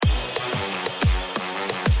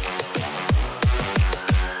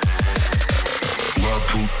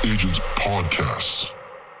Agents Podcast.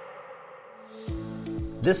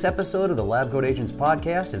 This episode of the Lab Coat Agents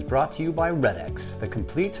Podcast is brought to you by RedX, the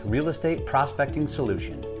complete real estate prospecting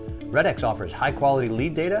solution. RedX offers high-quality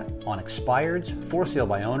lead data on expireds, for sale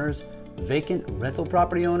by owners, vacant rental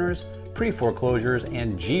property owners, pre-foreclosures,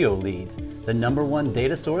 and geo leads, the #1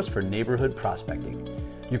 data source for neighborhood prospecting.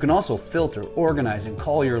 You can also filter, organize, and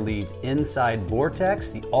call your leads inside Vortex,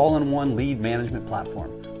 the all-in-one lead management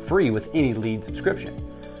platform, free with any lead subscription.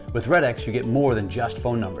 With RedX, you get more than just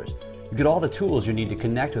phone numbers. You get all the tools you need to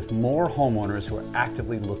connect with more homeowners who are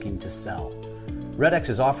actively looking to sell. RedX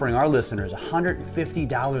is offering our listeners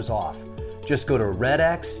 $150 off. Just go to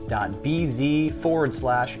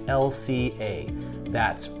redx.bz/LCA.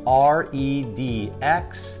 That's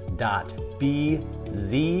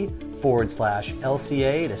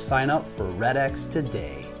redx.bz/LCA to sign up for RedX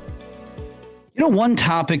today. You know, one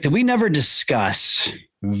topic that we never discuss,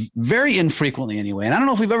 very infrequently anyway, and I don't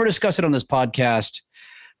know if we've ever discussed it on this podcast,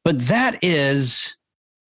 but that is,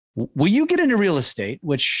 will you get into real estate,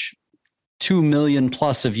 which 2 million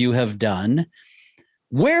plus of you have done?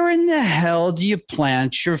 Where in the hell do you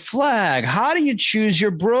plant your flag? How do you choose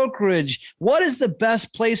your brokerage? What is the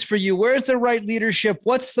best place for you? Where's the right leadership?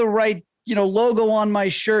 What's the right, logo on my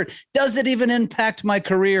shirt? Does it even impact my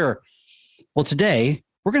career? Well, today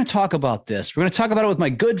we're going to talk about this. We're going to talk about it with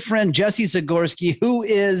my good friend, Jesse Zagorski, who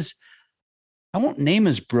is, I won't name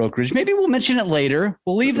his brokerage. Maybe we'll mention it later.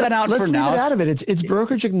 We'll leave that out for now. Let's leave it out of it. It's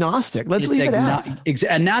brokerage agnostic. Let's leave it out.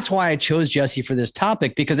 And that's why I chose Jesse for this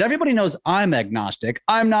topic, because everybody knows I'm agnostic.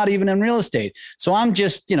 I'm not even in real estate. So I'm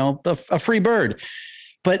just, a free bird.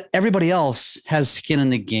 But everybody else has skin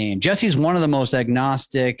in the game. Jesse's one of the most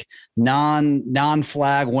agnostic,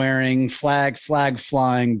 non-flag wearing, flag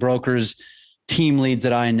flying brokers, team leads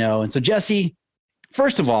that I know. And so Jesse,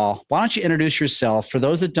 first of all, why don't you introduce yourself? For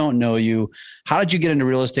those that don't know you, how did you get into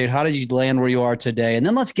real estate? How did you land where you are today? And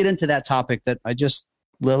then let's get into that topic that I just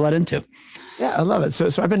led into. Yeah, I love it. So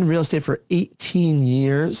I've been in real estate for 18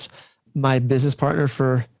 years. My business partner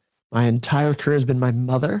for my entire career has been my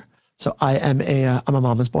mother. So I'm a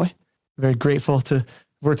mama's boy. I'm very grateful to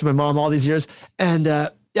work with my mom all these years. And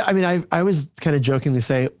I always kind of jokingly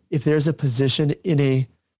say, if there's a position in a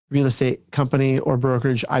real estate company or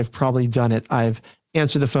brokerage, I've probably done it. I've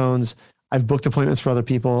answered the phones. I've booked appointments for other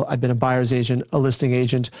people. I've been a buyer's agent, a listing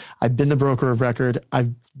agent. I've been the broker of record.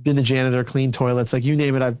 I've been the janitor, clean toilets, like you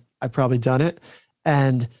name it. I've probably done it.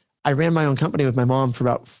 And I ran my own company with my mom for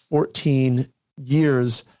about 14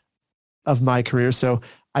 years of my career. So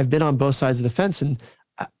I've been on both sides of the fence. And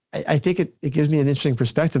I think it gives me an interesting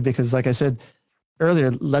perspective because, like I said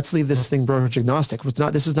earlier, let's leave this thing brokerage agnostic.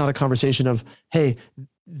 This is not a conversation of, hey,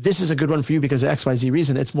 this is a good one for you because of XYZ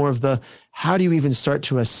reason. It's more of how do you even start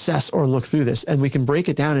to assess or look through this? And we can break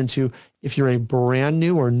it down into if you're a brand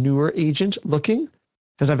new or newer agent looking,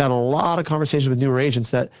 because I've had a lot of conversations with newer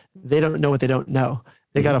agents that they don't know what they don't know.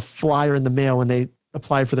 They got a flyer in the mail when they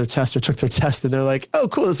applied for their test or took their test and they're like, oh,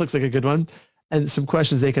 cool, this looks like a good one. And some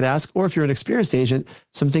questions they could ask, or if you're an experienced agent,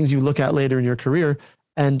 some things you look at later in your career,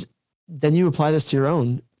 and then you apply this to your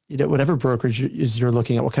own, whatever brokerage you're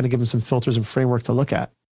looking at. We'll kind of give them some filters and framework to look at.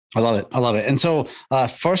 I love it. And so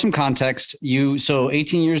for some context,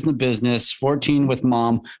 18 years in the business, 14 with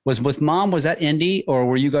mom. Was that Indy, or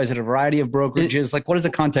were you guys at a variety of brokerages? What is the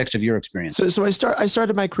context of your experience? So I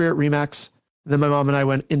started my career at Remax. Then my mom and I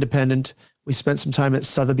went independent. We spent some time at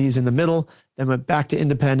Sotheby's in the middle, then went back to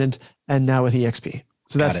independent, and now with EXP.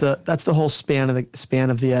 So that's the whole span of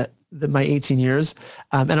my 18 years.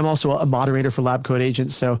 And I'm also a moderator for Lab Coat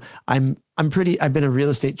Agents. So I've been a real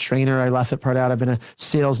estate trainer. I left that part out. I've been a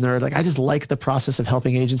sales nerd. I just like the process of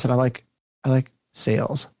helping agents, and I like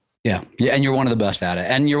sales. Yeah. And you're one of the best at it.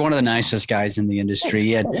 And you're one of the nicest guys in the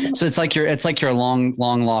industry. And so it's like you're a long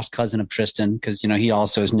lost cousin of Tristan, because, he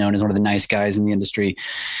also is known as one of the nice guys in the industry.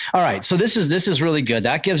 All right. So this is really good.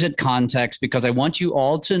 That gives it context, because I want you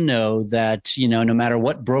all to know that, no matter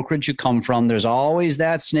what brokerage you come from, there's always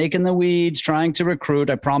that snake in the weeds trying to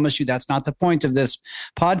recruit. I promise you that's not the point of this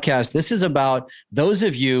podcast. This is about those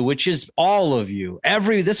of you, which is all of you.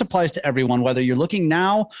 This applies to everyone, whether you're looking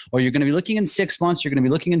now or you're going to be looking in 6 months, you're going to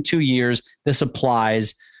be looking in 2 years. This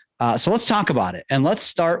applies. So let's talk about it. And let's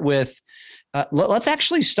start with, let's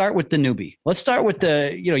actually start with the newbie. Let's start with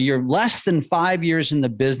you're less than 5 years in the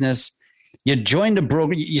business. You joined a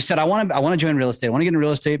broker. You said, I want to join real estate. I want to get into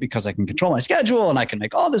real estate because I can control my schedule and I can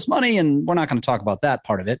make all this money. And we're not going to talk about that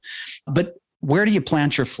part of it. But where do you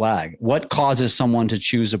plant your flag? What causes someone to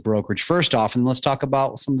choose a brokerage first off? And let's talk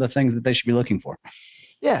about some of the things that they should be looking for.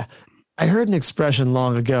 Yeah. I heard an expression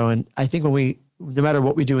long ago, and I think no matter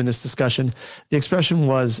what we do in this discussion, the expression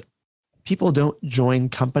was, people don't join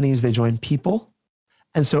companies, they join people.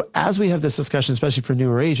 And so as we have this discussion, especially for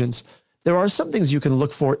newer agents, there are some things you can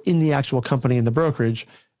look for in the actual company and the brokerage,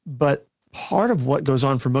 but part of what goes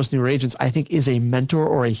on for most newer agents, I think, is a mentor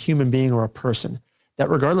or a human being or a person that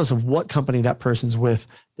regardless of what company that person's with,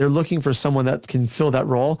 they're looking for someone that can fill that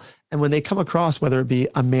role. And when they come across, whether it be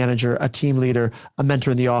a manager, a team leader, a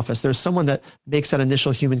mentor in the office, there's someone that makes that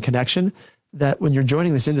initial human connection that when you're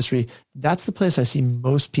joining this industry, that's the place I see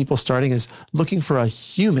most people starting is looking for a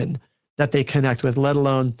human that they connect with, let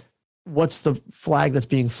alone what's the flag that's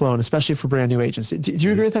being flown, especially for brand new agents. Do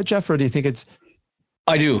you agree with that, Jeff? Or do you think it's...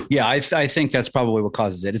 I do. Yeah. I think that's probably what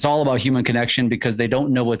causes it. It's all about human connection because they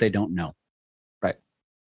don't know what they don't know. Right.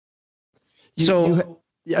 I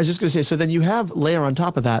was just going to say, so then you have layer on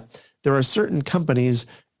top of that, there are certain companies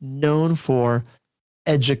known for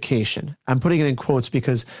education. I'm putting it in quotes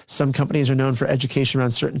because some companies are known for education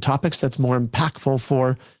around certain topics that's more impactful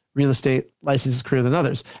for real estate licenses career than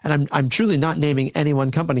others. And I'm truly not naming any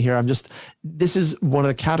one company here. This is one of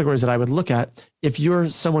the categories that I would look at. If you're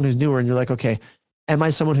someone who's newer and you're like, okay, am I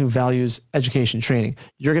someone who values education training?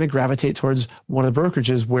 You're going to gravitate towards one of the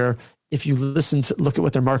brokerages where if you look at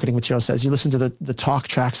what their marketing material says, you listen to the talk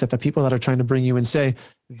tracks that the people that are trying to bring you in say,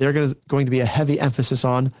 they're going to be a heavy emphasis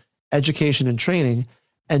on education and training.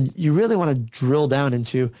 And you really want to drill down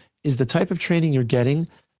into, is the type of training you're getting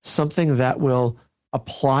something that will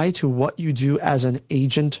apply to what you do as an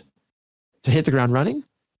agent to hit the ground running?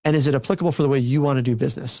 And is it applicable for the way you want to do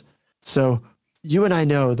business? So you and I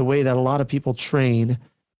know the way that a lot of people train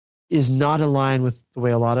is not in line with the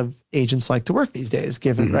way a lot of agents like to work these days,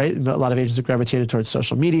 given, right? A lot of agents have gravitated towards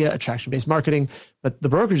social media, attraction-based marketing, but the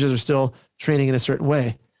brokerages are still training in a certain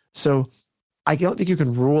way. So I don't think you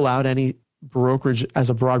can rule out any brokerage as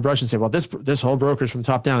a broad brush and say, well, this whole brokerage from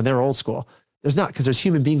top down, they're old school. There's not, because there's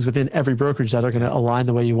human beings within every brokerage that are going to align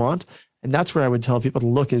the way you want. And that's where I would tell people to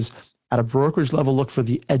look is at a brokerage level, look for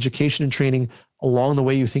the education and training along the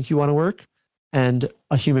way you think you want to work, and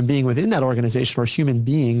a human being within that organization or human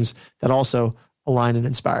beings that also align and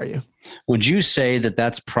inspire you. Would you say that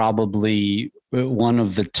that's probably one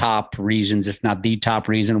of the top reasons, if not the top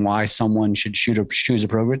reason, why someone should choose a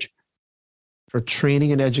brokerage? For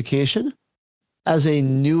training and education? As a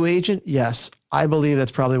new agent, yes, I believe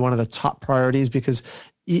that's probably one of the top priorities because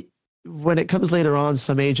when it comes later on,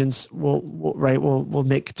 some agents will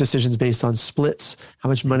make decisions based on splits, how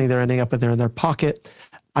much money they're ending up with in their pocket.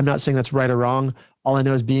 I'm not saying that's right or wrong. All I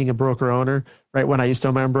know is being a broker owner, right? When I used to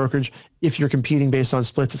own my own brokerage, if you're competing based on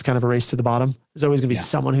splits, it's kind of a race to the bottom. There's always going to be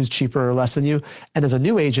someone who's cheaper or less than you. And as a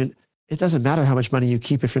new agent, it doesn't matter how much money you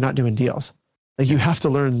keep if you're not doing deals. Like you have to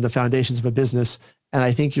learn the foundations of a business. And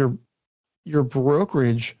I think your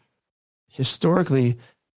brokerage, historically,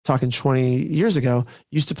 talking 20 years ago,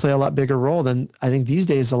 used to play a lot bigger role than I think these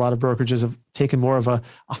days. A lot of brokerages have taken more of a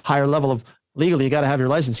higher level of legally, you got to have your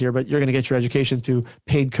license here, but you're going to get your education through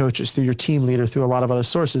paid coaches, through your team leader, through a lot of other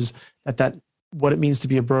sources. That what it means to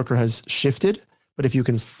be a broker has shifted. But if you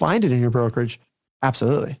can find it in your brokerage,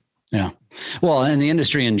 absolutely. Yeah. Well, and the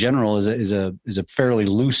industry in general is a fairly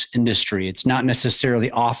loose industry. It's not necessarily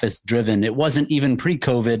office driven. It wasn't even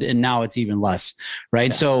pre-COVID, and now it's even less,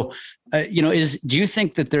 right? Yeah. So, do you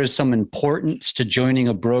think that there's some importance to joining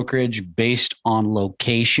a brokerage based on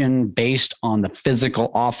location, based on the physical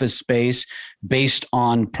office space, based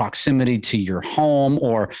on proximity to your home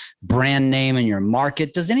or brand name in your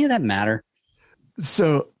market? Does any of that matter?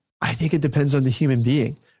 So I think it depends on the human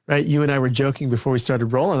being. Right. You and I were joking before we started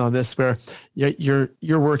rolling on this, where you're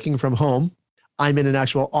working from home. I'm in an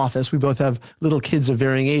actual office. We both have little kids of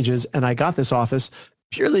varying ages. And I got this office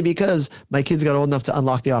purely because my kids got old enough to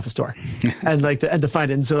unlock the office door and to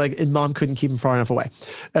find it. And so and mom couldn't keep them far enough away.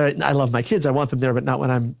 I love my kids. I want them there, but not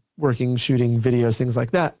when I'm working, shooting videos, things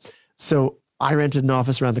like that. So I rented an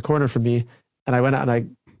office around the corner from me, and I went out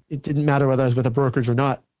and it didn't matter whether I was with a brokerage or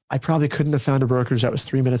not. I probably couldn't have found a brokerage that was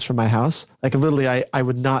 3 minutes from my house. Like literally, I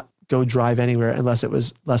would not go drive anywhere unless it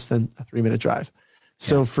was less than a 3-minute drive.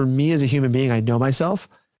 So for me as a human being, I know myself,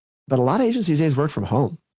 but a lot of agents these days work from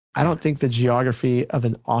home. I don't think the geography of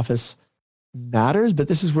an office matters, but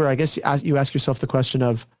this is where I guess you ask yourself the question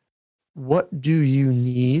of, what do you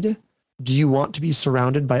need? Do you want to be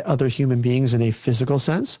surrounded by other human beings in a physical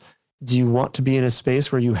sense? Do you want to be in a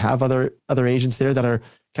space where you have other agents there that are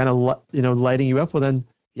kind of, lighting you up? Well, then,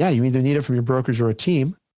 yeah, you either need it from your brokerage or a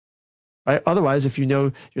team, right? Otherwise, if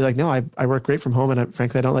you're like, no, I work great from home, and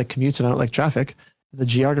frankly, I don't like commutes and I don't like traffic, the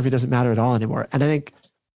geography doesn't matter at all anymore. And I think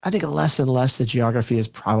less and less the geography has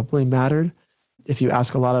probably mattered. If you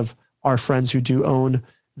ask a lot of our friends who do own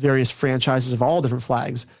various franchises of all different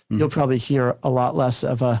flags, you'll probably hear a lot less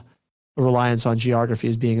of a reliance on geography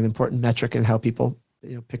as being an important metric in how people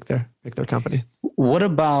pick their company. What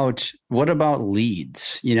about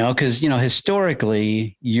leads? Because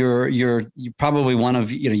historically you're probably one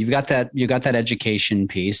of you've got that education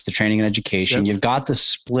piece, the training and education. Yep. You've got the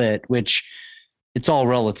split, which it's all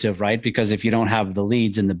relative, right? Because if you don't have the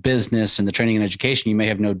leads in the business and the training and education, you may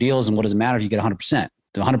have no deals. And what does it matter if you get 100%?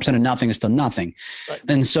 The 100% of nothing is still nothing. Right.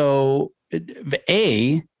 And so,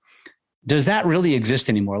 does that really exist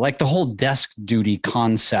anymore? Like the whole desk duty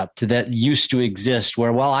concept that used to exist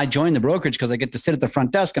where, well, I joined the brokerage because I get to sit at the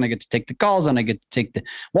front desk and I get to take the calls and I get to take the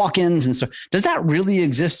walk-ins. And so does that really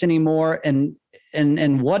exist anymore? And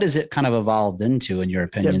what has it kind of evolved into in your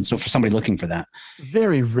opinion? Yeah. So for somebody looking for that.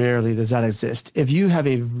 Very rarely does that exist. If you have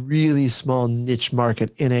a really small niche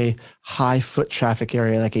market in a high foot traffic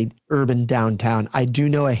area, like a urban downtown, I do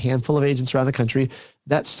know a handful of agents around the country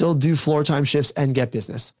that still do floor time shifts and get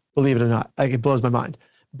business. Believe it or not, like it blows my mind.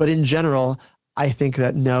 But in general, I think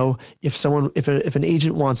that no, if an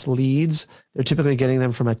agent wants leads, they're typically getting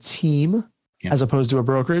them from a team as opposed to a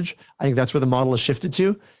brokerage. I think that's where the model has shifted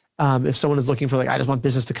to. If someone is looking for I just want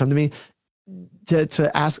business to come to me,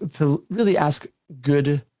 to really ask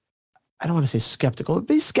good, I don't want to say skeptical, but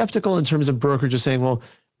be skeptical in terms of brokerages saying, well,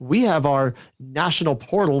 we have our national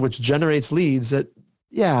portal, which generates leads that,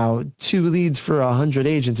 2 leads for 100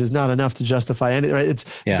 agents is not enough to justify anything, right? It's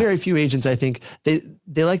very few agents. I think they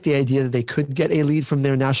like the idea that they could get a lead from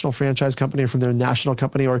their national franchise company or from their national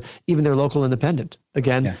company or even their local independent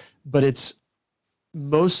again, but it's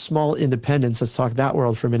most small independents. Let's talk that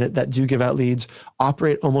world for a minute that do give out leads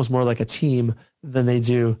operate almost more like a team than they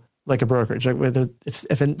do like a brokerage. Like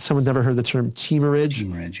if someone's never heard the term teamerage,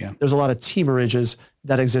 there's a lot of teamerages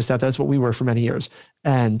that exist out there. That's what we were for many years.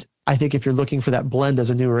 And I think if you're looking for that blend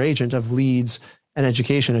as a newer agent of leads and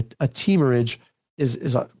education, a teamerage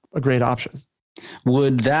is a great option.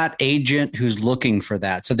 Would that agent who's looking for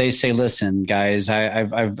that, so they say, listen, guys, I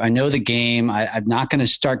know the game. I'm not going to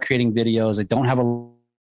start creating videos.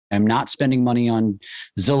 I'm not spending money on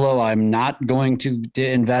Zillow. I'm not going to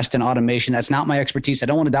invest in automation. That's not my expertise. I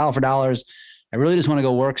don't want to dollar for dollars. I really just want to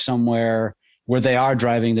go work somewhere where they are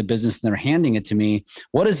driving the business and they're handing it to me.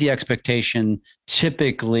 What is the expectation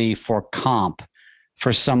typically for comp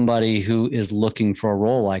for somebody who is looking for a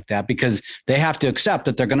role like that? Because they have to accept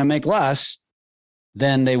that they're going to make less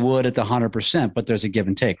than they would at the 100%, but there's a give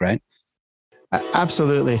and take, right?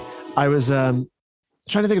 Absolutely. I was trying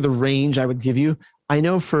to think of the range I would give you. I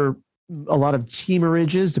know for a lot of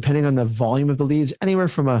teamerages, depending on the volume of the leads, anywhere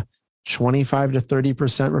from a 25 to 30%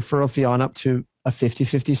 referral fee on up to a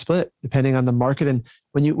 50-50 split, depending on the market. And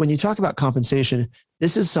when you talk about compensation,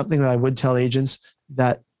 this is something that I would tell agents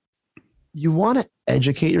that you want to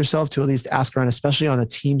educate yourself to at least ask around, especially on a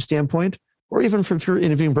team standpoint, or even if you're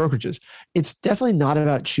interviewing brokerages. It's definitely not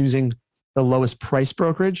about choosing the lowest price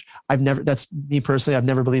brokerage. That's me personally. I've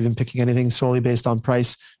never believed in picking anything solely based on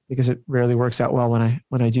price because it rarely works out well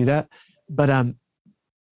when I do that. But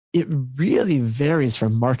it really varies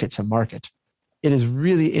from market to market. It is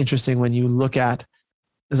really interesting when you look at,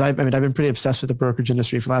 I've been pretty obsessed with the brokerage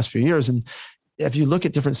industry for the last few years. And if you look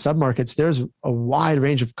at different submarkets, there's a wide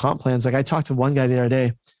range of comp plans. Like I talked to one guy the other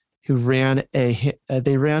day who ran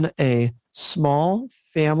a small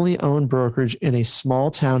family-owned brokerage in a small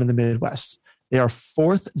town in the Midwest. They are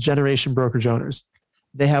 4th generation brokerage owners.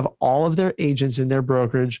 They have all of their agents in their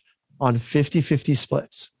brokerage on 50-50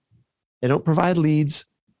 splits. They don't provide leads.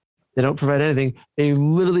 They don't provide anything. They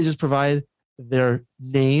literally just provide their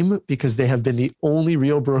name because they have been the only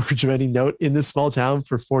real brokerage of any note in this small town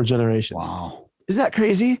for 4 generations. Wow. Isn't that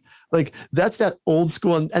crazy? Like that's that old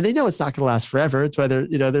school, and they know it's not going to last forever. It's why they're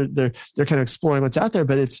kind of exploring what's out there,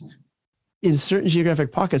 but it's in certain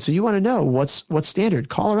geographic pockets. So you want to know what's standard.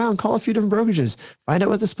 Call around, call a few different brokerages, find out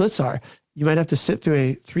what the splits are. You might have to sit through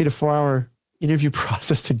a 3 to 4 hour interview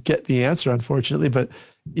process to get the answer, unfortunately, but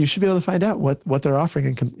you should be able to find out what they're offering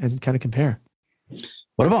and kind of compare.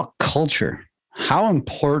 What about culture? How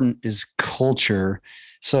important is culture?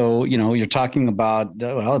 So, you're talking about,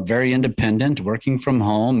 very independent, working from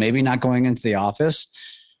home, maybe not going into the office.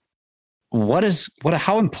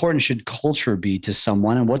 How important should culture be to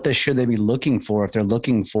someone, and should they be looking for if they're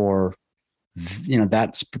looking for,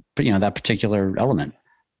 that particular element?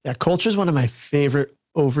 Yeah. Culture is one of my favorite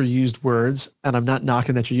overused words, and I'm not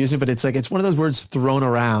knocking that you're using, but it's one of those words thrown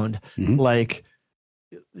around. Mm-hmm. Like,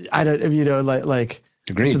 I don't, like,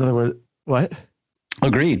 agreed. What's another word? What?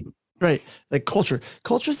 Agreed. Right. Like culture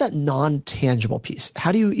is that non-tangible piece.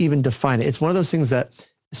 How do you even define it? It's one of those things that,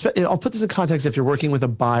 I'll put this in context if you're working with a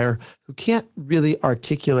buyer who can't really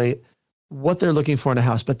articulate what they're looking for in a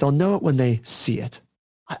house, but they'll know it when they see it.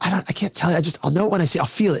 I can't tell you. I'll know it when I see it. I'll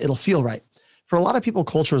feel it. It'll feel right. For a lot of people,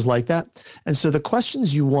 culture is like that. And so the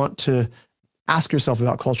questions you want to ask yourself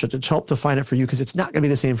about culture to help define it for you, because it's not going to be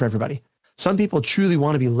the same for everybody. Some people truly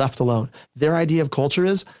want to be left alone. Their idea of culture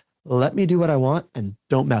is, let me do what I want and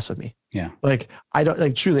don't mess with me. Yeah. Like, I don't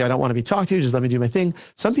want to be talked to. Just let me do my thing.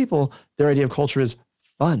 Some people, their idea of culture is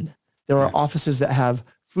fun. There are offices that have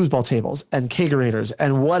foosball tables and kegerators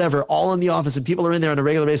and whatever, all in the office, and people are in there on a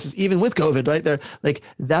regular basis, even with COVID, right? They're like,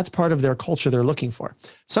 that's part of their culture they're looking for.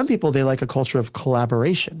 Some people, they like a culture of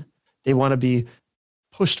collaboration. They want to be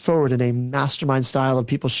pushed forward in a mastermind style of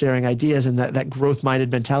people sharing ideas and that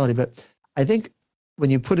growth-minded mentality. But I think when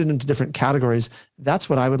you put it into different categories, that's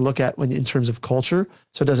what I would look at in terms of culture.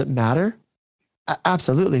 So does it matter?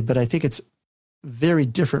 Absolutely. But I think it's very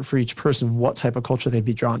different for each person what type of culture they'd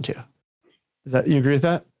be drawn to. You agree with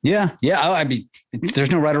that? Yeah.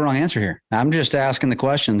 There's no right or wrong answer here. I'm just asking the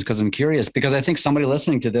questions because I'm curious, because I think somebody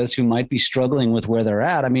listening to this who might be struggling with where they're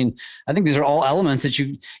at. I mean, I think these are all elements that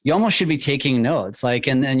you almost should be taking notes, like,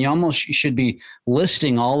 and you almost should be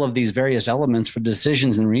listing all of these various elements for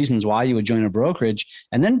decisions and reasons why you would join a brokerage,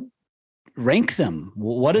 and then rank them.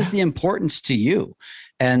 What is the importance to you?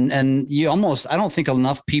 And you almost, I don't think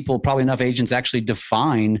enough people, probably enough agents actually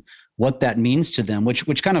define what that means to them,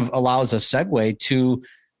 which kind of allows a segue to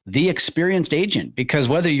the experienced agent, because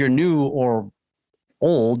whether you're new or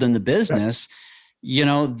old in the business,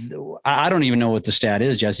 I don't even know what the stat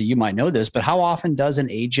is, Jesse, you might know this, but how often does an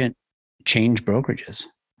agent change brokerages?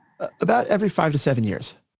 About every 5 to 7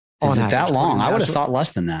 years. Is it that long? I would have thought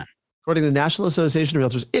less than that. According to the National Association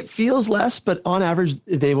of Realtors, it feels less, but on average,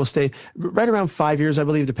 they will stay right around 5 years, I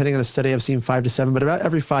believe, depending on the study. I've seen 5 to 7, but about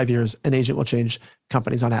every 5 years, an agent will change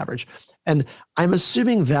companies on average. And I'm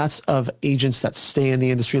assuming that's of agents that stay in the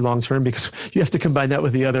industry long-term, because you have to combine that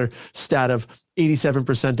with the other stat of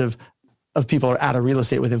 87% of people are out of real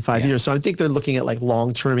estate within 5 years. So I think they're looking at like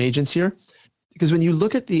long-term agents here, because when you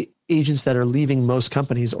look at the agents that are leaving most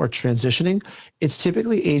companies or transitioning, it's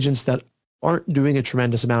typically agents that aren't doing a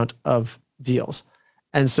tremendous amount of deals.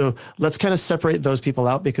 And so let's kind of separate those people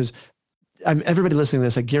out, because everybody listening to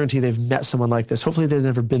this, I guarantee they've met someone like this. Hopefully they've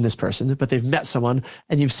never been this person, but they've met someone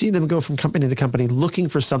and you've seen them go from company to company looking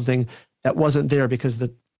for something that wasn't there because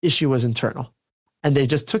the issue was internal. And they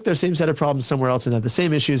just took their same set of problems somewhere else and had the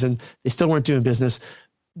same issues and they still weren't doing business.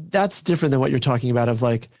 That's different than what you're talking about of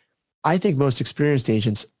like, I think most experienced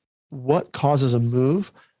agents, what causes a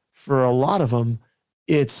move for a lot of them,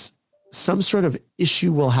 it's some sort of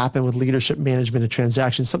issue will happen with leadership, management, and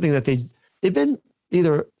transactions, something that they've been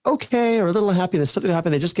either okay or a little happy, then something will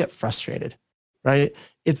happen, they just get frustrated, right?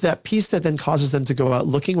 It's that piece that then causes them to go out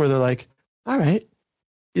looking where they're like, all right,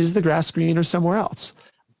 is the grass greener somewhere else?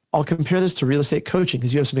 I'll compare this to real estate coaching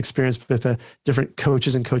because you have some experience with different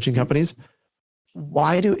coaches and coaching companies.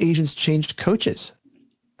 Why do agents change coaches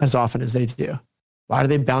as often as they do? Why do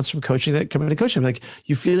they bounce from coaching to coming to coaching? Like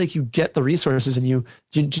you feel like you get the resources and do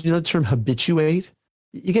you know the term habituate?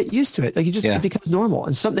 You get used to it. Like it becomes normal.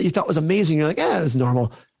 And something that you thought was amazing, you're like, it's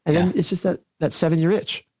normal. And then it's just that 7-year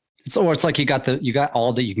itch. It's like you got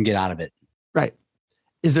all that you can get out of it. Right.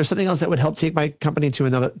 Is there something else that would help take my company to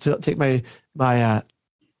take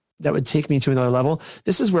that would take me to another level?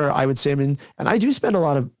 This is where I would say, and I do spend a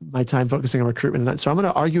lot of my time focusing on recruitment. And so I'm going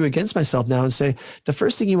to argue against myself now and say, the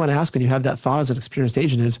first thing you want to ask when you have that thought as an experienced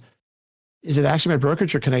agent is it actually my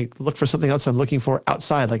brokerage, or can I look for something else I'm looking for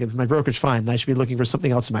outside? Like if my brokerage, fine, I should be looking for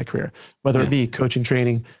something else in my career, whether it be coaching,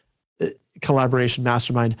 training, collaboration,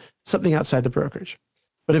 mastermind, something outside the brokerage.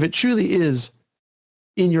 But if it truly is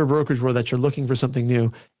in your brokerage world that you're looking for something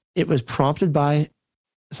new, it was prompted by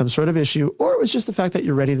some sort of issue, or it was just the fact that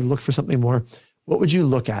you're ready to look for something more, what would you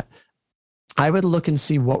look at? I would look and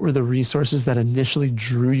see what were the resources that initially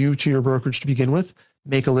drew you to your brokerage to begin with.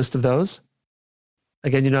 Make a list of those.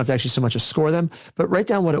 Again, you don't have to actually so much as score them, but write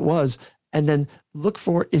down what it was and then look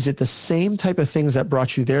for, is it the same type of things that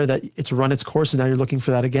brought you there, that it's run its course and now you're looking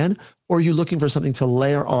for that again? Or are you looking for something to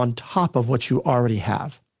layer on top of what you already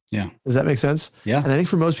have? Yeah. Does that make sense? Yeah. And I think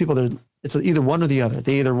for most people, it's either one or the other.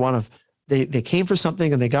 They came for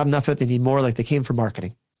something and they got enough of it. They need more. Like they came for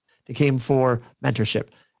marketing. They came for mentorship.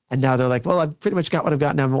 And now they're like, well, I've pretty much got what I've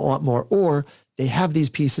got now. I want more. Or they have these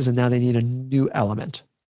pieces and now they need a new element.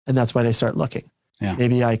 And that's why they start looking. Yeah.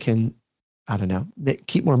 Maybe I can, I don't know,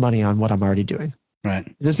 keep more money on what I'm already doing. Right.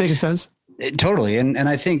 Is this making sense? Totally. And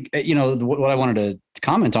I think, what I wanted to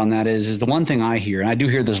comment on that is the one thing I hear, and I do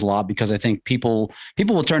hear this a lot because I think people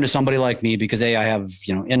will turn to somebody like me because I have,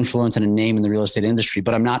 influence and a name in the real estate industry,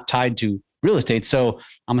 but I'm not tied to real estate. So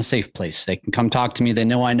I'm a safe place. They can come talk to me. They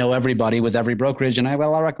know I know everybody with every brokerage and I have a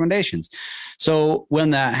lot of recommendations. So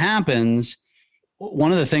when that happens,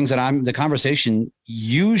 one of the things that the conversation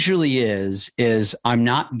usually is I'm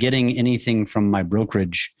not getting anything from my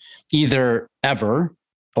brokerage either ever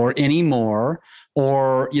or anymore.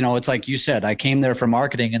 Or, it's like you said, I came there for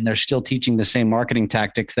marketing and they're still teaching the same marketing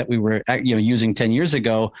tactics that we were, using 10 years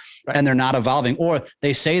ago, right. And they're not evolving, or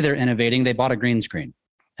they say they're innovating. They bought a green screen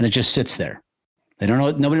and it just sits there. They don't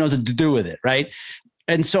know, nobody knows what to do with it. Right.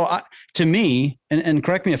 And so to me, and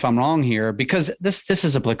correct me if I'm wrong here, because this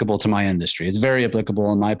is applicable to my industry. It's very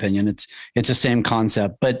applicable in my opinion. It's the same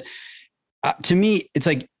concept, but to me, it's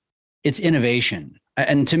like, it's innovation.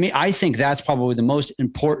 And to me, I think that's probably the most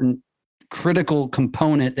important critical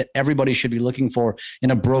component that everybody should be looking for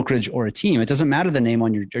in a brokerage or a team. It doesn't matter the name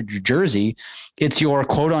on your jersey. It's your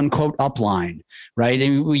quote unquote upline, right?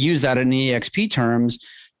 And we use that in EXP terms.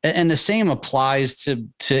 And the same applies to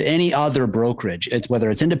any other brokerage. It's whether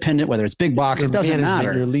it's independent, whether it's big box, it doesn't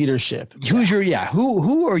matter. Your leadership.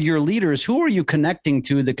 Who are your leaders? Who are you connecting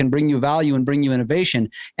to that can bring you value and bring you innovation?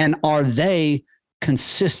 And are they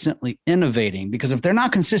consistently innovating? Because if they're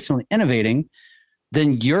not consistently innovating,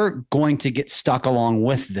 then you're going to get stuck along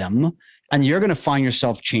with them and you're going to find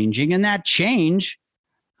yourself changing. And that change,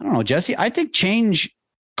 I don't know, Jesse, I think change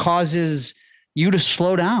causes you to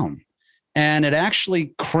slow down and it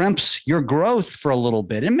actually crimps your growth for a little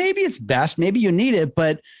bit. And maybe it's best, maybe you need it,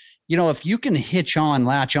 but if you can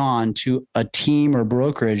latch on to a team or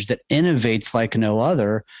brokerage that innovates like no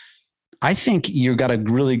other, I think you've got a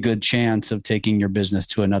really good chance of taking your business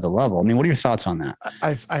to another level. I mean, what are your thoughts on that?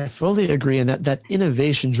 I fully agree. And that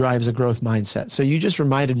innovation drives a growth mindset. So you just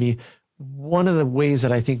reminded me, one of the ways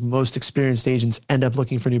that I think most experienced agents end up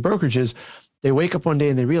looking for new brokerages, they wake up one day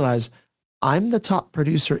and they realize I'm the top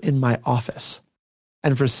producer in my office.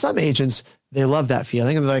 And for some agents, they love that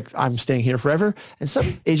feeling. And they're like, I'm staying here forever. And some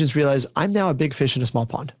agents realize I'm now a big fish in a small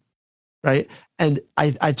pond. Right. And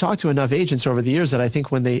I've talked to enough agents over the years that I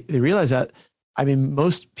think when they realize that, I mean,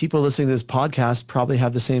 most people listening to this podcast probably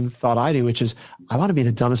have the same thought I do, which is I want to be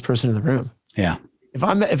the dumbest person in the room. Yeah. If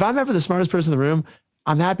I'm ever the smartest person in the room,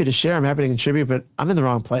 I'm happy to share. I'm happy to contribute, but I'm in the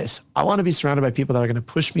wrong place. I want to be surrounded by people that are going to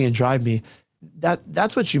push me and drive me.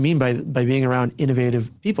 That's what you mean by being around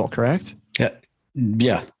innovative people, correct? Yeah.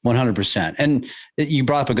 Yeah. 100%. And you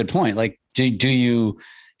brought up a good point. Like, do you,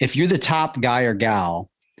 if you're the top guy or gal,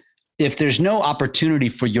 if there's no opportunity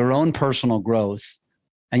for your own personal growth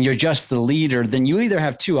and you're just the leader, then you either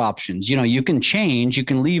have two options. You can change, you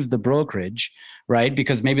can leave the brokerage, right?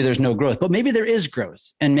 Because maybe there's no growth, but maybe there is growth.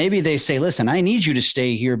 And maybe they say, listen, I need you to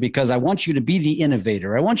stay here because I want you to be the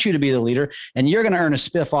innovator. I want you to be the leader and you're going to earn a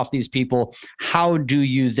spiff off these people. How do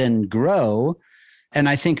you then grow? And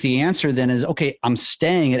I think the answer then is, okay, I'm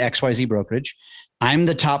staying at XYZ brokerage. I'm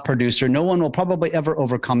the top producer. No one will probably ever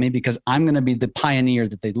overcome me because I'm going to be the pioneer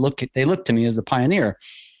that they look to me as the pioneer.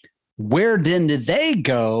 Where then did they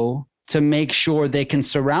go to make sure they can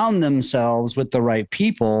surround themselves with the right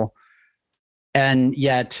people and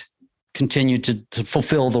yet continue to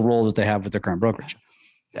fulfill the role that they have with their current brokerage?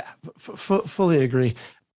 Yeah, fully agree.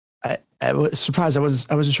 I was surprised. I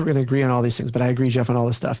wasn't sure we're going to agree on all these things, but I agree, Jeff, on all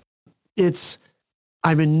this stuff.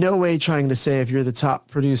 I'm in no way trying to say if you're the top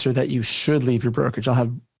producer that you should leave your brokerage. I'll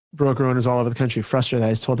have broker owners all over the country frustrated that I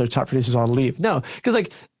was told their top producers all to leave. No, because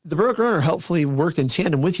like the broker owner helpfully worked in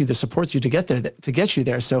tandem with you to support you to get there, to get you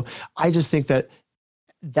there. So I just think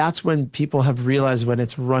that's when people have realized when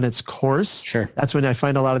it's run its course. Sure. That's when I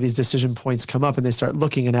find a lot of these decision points come up and they start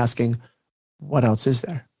looking and asking, what else is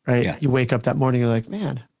there? Right. Yeah. You wake up that morning, you're like,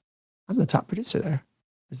 man, I'm the top producer there.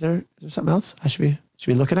 Is there something else I should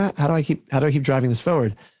be looking at? How do I keep driving this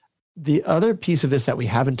forward? The other piece of this that we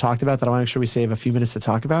haven't talked about that I want to make sure we save a few minutes to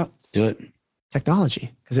talk about. Do it.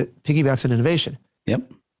 Technology, because it piggybacks on innovation.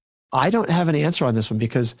 Yep. I don't have an answer on this one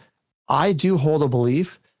because I do hold a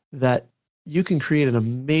belief that you can create an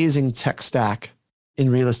amazing tech stack in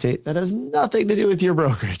real estate that has nothing to do with your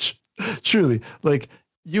brokerage. Truly. Like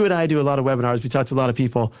you and I do a lot of webinars. We talk to a lot of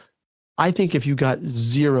people. I think if you got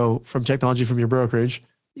zero from technology from your brokerage,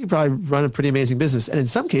 you probably run a pretty amazing business. And in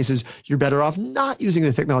some cases, you're better off not using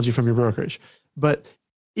the technology from your brokerage. But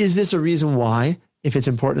is this a reason why, if it's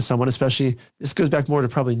important to someone, especially, this goes back more to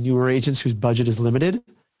probably newer agents whose budget is limited,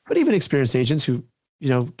 but even experienced agents who,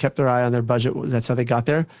 kept their eye on their budget, that's how they got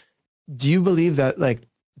there. Do you believe that like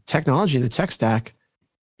technology, the tech stack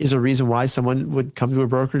is a reason why someone would come to a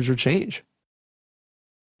brokerage or change?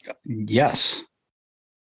 Yes,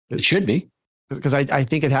 it should be. Because I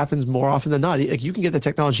think it happens more often than not. Like you can get the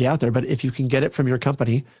technology out there, but if you can get it from your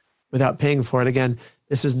company without paying for it, again,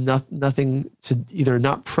 this is nothing to either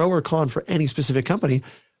not pro or con for any specific company,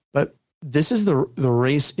 but this is the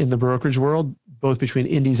race in the brokerage world, both between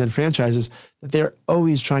indies and franchises, that they're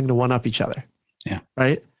always trying to one up each other. Yeah.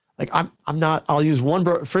 Right. Like I'm not, I'll use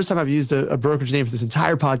first time I've used a brokerage name for this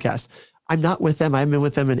entire podcast. I'm not with them. I haven't been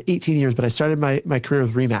with them in 18 years, but I started my career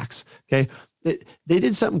with Remax. Okay. They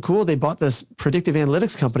did something cool. They bought this predictive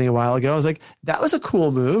analytics company a while ago. I was like, that was a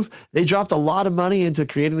cool move. They dropped a lot of money into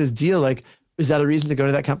creating this deal. Like, is that a reason to go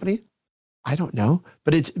to that company? I don't know,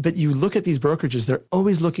 but you look at these brokerages, they're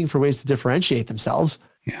always looking for ways to differentiate themselves.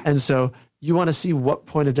 Yeah. And so you want to see what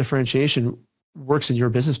point of differentiation works in your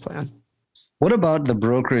business plan. What about the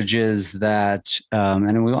brokerages that, I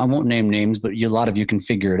won't name names, but a lot of you can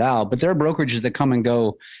figure it out, but there are brokerages that come and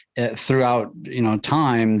go throughout,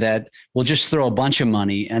 time that will just throw a bunch of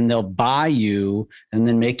money and they'll buy you and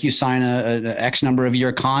then make you sign a X number of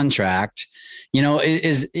year contract.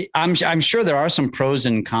 I'm sure there are some pros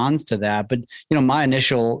and cons to that, but my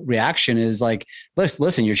initial reaction is like,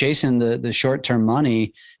 listen, you're chasing the short-term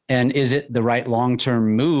money, and is it the right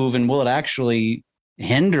long-term move? And will it actually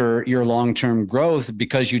hinder your long-term growth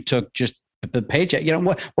because you took just the paycheck?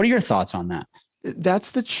 What are your thoughts on that?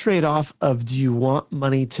 That's the trade-off of, do you want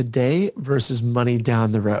money today versus money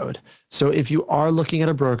down the road? So if you are looking at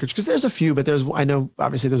a brokerage, because there's a few, but I know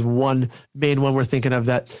obviously there's one main one we're thinking of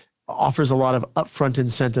that offers a lot of upfront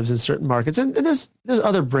incentives in certain markets. And there's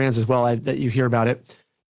other brands as well that you hear about it.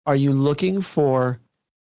 Are you looking for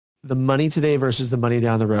the money today versus the money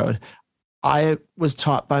down the road? I was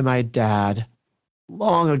taught by my dad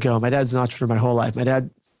long ago. My dad's an entrepreneur my whole life. My dad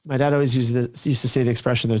always used to say the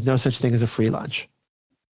expression, there's no such thing as a free lunch,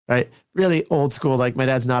 right? Really old school. Like, my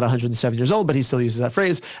dad's not 107 years old, but he still uses that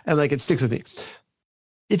phrase. And like, it sticks with me.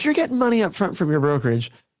 If you're getting money up front from your brokerage,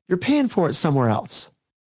 you're paying for it somewhere else.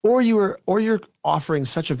 Or you're offering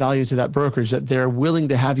such a value to that brokerage that they're willing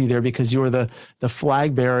to have you there because you're the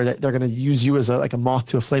flag bearer, that they're going to use you as like a moth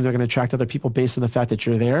to a flame. They're going to attract other people based on the fact that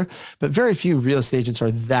you're there. But very few real estate agents are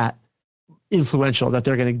that influential that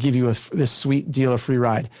they're going to give you this sweet deal, a free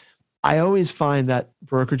ride. I always find that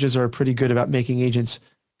brokerages are pretty good about making agents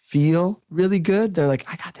feel really good. They're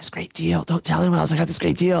like, I got this great deal. Don't tell anyone else I got this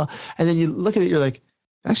great deal. And then you look at it, you're like,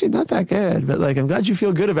 actually not that good, but like, I'm glad you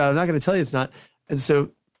feel good about it. I'm not going to tell you it's not. And so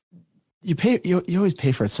you always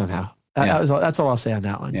pay for it somehow. Yeah. That's all I'll say on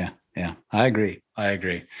that one. Yeah. Yeah. I agree.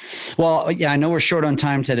 Well, yeah, I know we're short on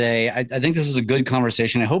time today. I think this is a good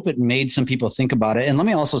conversation. I hope it made some people think about it. And let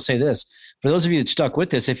me also say this, for those of you that stuck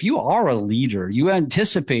with this, if you are a leader, you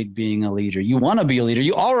anticipate being a leader, you want to be a leader,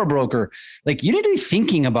 you are a broker, like, you need to be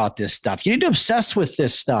thinking about this stuff. You need to obsess with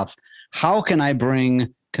this stuff. How can I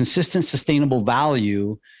bring consistent, sustainable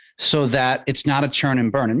value so that it's not a churn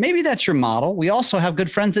and burn? And maybe that's your model. We also have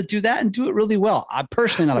good friends that do that and do it really well. I'm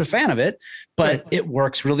personally not a fan of it, but it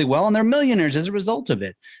works really well. And they're millionaires as a result of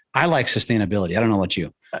it. I like sustainability. I don't know what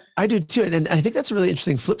you. I do too. And I think that's a really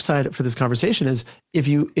interesting flip side for this conversation is if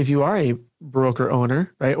you are a broker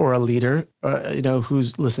owner, right, or a leader,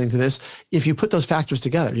 who's listening to this, if you put those factors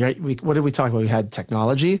together, right? What did we talk about? We had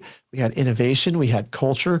technology, we had innovation, we had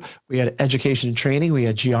culture, we had education and training, we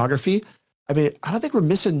had geography. I mean, I don't think we're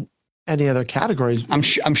missing any other categories. I'm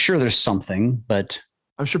sure there's something, but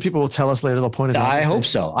I'm sure people will tell us later. They'll point it out. I hope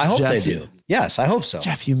so. I hope they do. Yes, I hope so.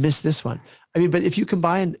 Jeff, you missed this one. I mean, but if you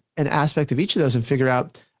combine an aspect of each of those and figure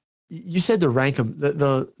out, you said to rank them,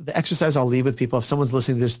 the exercise I'll leave with people, if someone's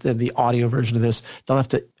listening to this, the audio version of this, they'll have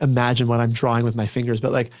to imagine what I'm drawing with my fingers,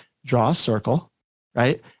 but like, draw a circle,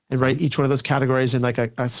 right? And write each one of those categories in like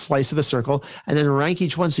a slice of the circle, and then rank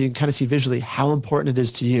each one so you can kind of see visually how important it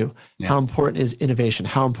is to you. Yeah. How important is innovation?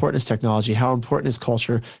 How important is technology? How important is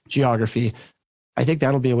culture, geography? I think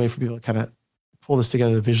that'll be a way for people to kind of pull this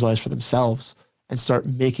together to visualize for themselves and start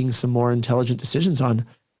making some more intelligent decisions on,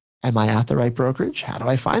 am I at the right brokerage? How do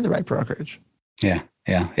I find the right brokerage? Yeah.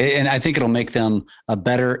 Yeah. And I think it'll make them a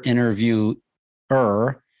better interviewer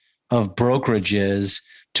of brokerages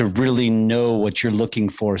to really know what you're looking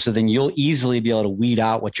for. So then you'll easily be able to weed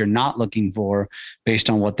out what you're not looking for based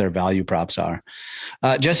on what their value props are.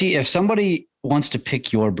 Jesse, if somebody wants to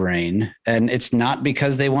pick your brain, and it's not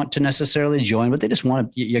because they want to necessarily join, but they just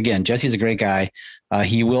want to, again, Jesse's a great guy.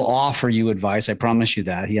 He will offer you advice. I promise you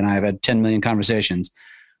that. He and I have had 10 million conversations.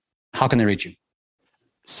 How can they reach you?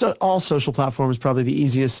 So all social platforms, probably the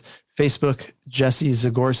easiest. Facebook, Jesse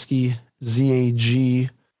Zagorsky, ZAGORSKY,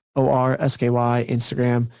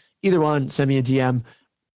 Instagram, either one, send me a DM.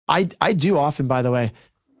 I do often, by the way,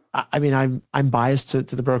 I mean, I'm biased to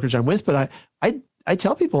the brokerage I'm with, but I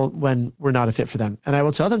tell people when we're not a fit for them, and I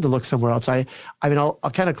will tell them to look somewhere else. I'll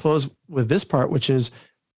kind of close with this part, which is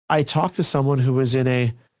I talked to someone who was in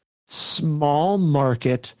a small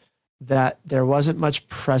market that there wasn't much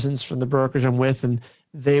presence from the brokerage I'm with. And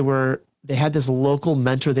they had this local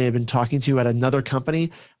mentor they had been talking to at another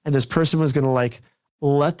company. And this person was going to like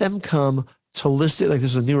let them come to list it. Like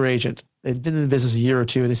this is a newer agent. They'd been in the business a year or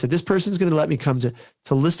two. And they said, this person's going to let me come to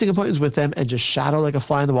listing appointments with them and just shadow like a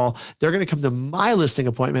fly on the wall. They're going to come to my listing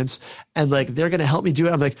appointments and like, they're going to help me do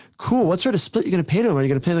it. I'm like, cool. What sort of split are you going to pay to them? Are you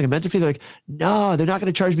going to pay like a mentor fee? They're like, no, they're not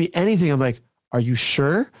going to charge me anything. I'm like, are you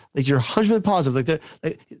sure? Like you're 100% positive. Like they're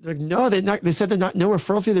like, no, they said they're not, no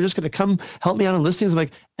referral fee. They're just going to come help me out on listings. I'm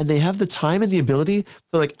like, and they have the time and the ability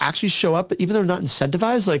to like actually show up, but even though they're not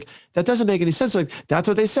incentivized, like that doesn't make any sense. Like that's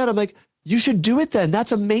what they said. I'm like, you should do it then.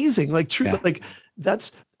 That's amazing. Like true. Yeah. Like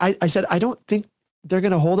that's, I said, I don't think they're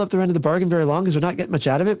going to hold up their end of the bargain very long because they're not getting much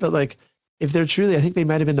out of it. But like, if they're truly, I think they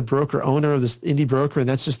might've been the broker owner of this indie broker and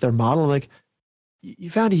that's just their model. I'm like,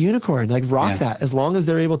 you found a unicorn, like rock that. As long as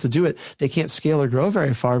they're able to do it, they can't scale or grow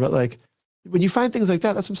very far. But like when you find things like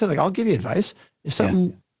that, that's what I'm saying. Like I'll give you advice. If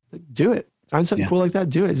something, like, do it. Find something cool like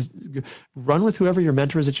that, do it. Just run with whoever your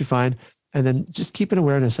mentor is that you find, and then just keep an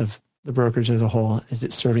awareness of the brokerage as a whole. Is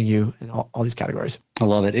it serving you in all these categories? I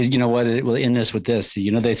love it. You know what? Well, in this with this,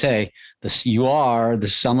 you know, they say this, you are the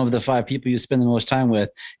sum of the 5 people you spend the most time with.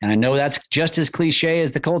 And I know that's just as cliche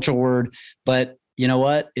as the cultural word, but you know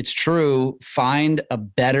what? It's true. Find a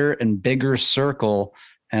better and bigger circle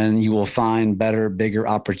and you will find better, bigger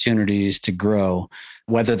opportunities to grow,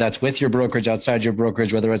 whether that's with your brokerage, outside your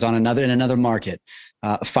brokerage, whether it's in another market.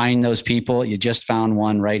 Find those people. You just found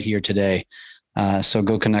one right here today. So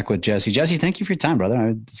go connect with Jesse. Jesse, thank you for your time,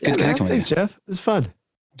 brother. It's good connecting with you. Thanks, Jeff. It's fun.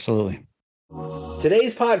 Absolutely.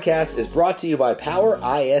 Today's podcast is brought to you by Power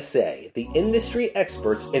ISA, the industry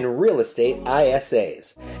experts in real estate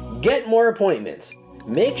ISAs. Get more appointments.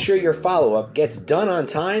 Make sure your follow-up gets done on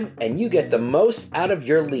time and you get the most out of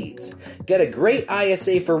your leads. Get a great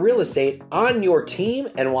ISA for real estate on your team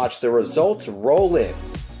and watch the results roll in.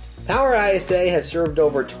 Power ISA has served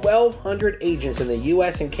over 1,200 agents in the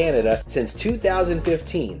US and Canada since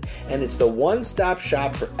 2015, and it's the one-stop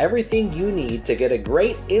shop for everything you need to get a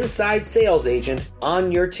great inside sales agent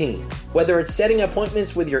on your team. Whether it's setting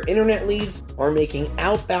appointments with your internet leads or making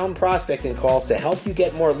outbound prospecting calls to help you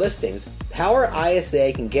get more listings, Power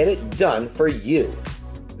ISA can get it done for you.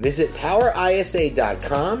 Visit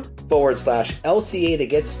powerisa.com/LCA to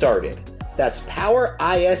get started. That's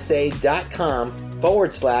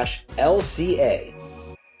powerisa.com/LCA.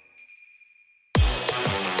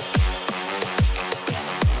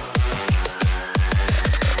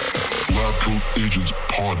 Lab Coat Agents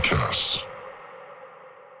Podcast.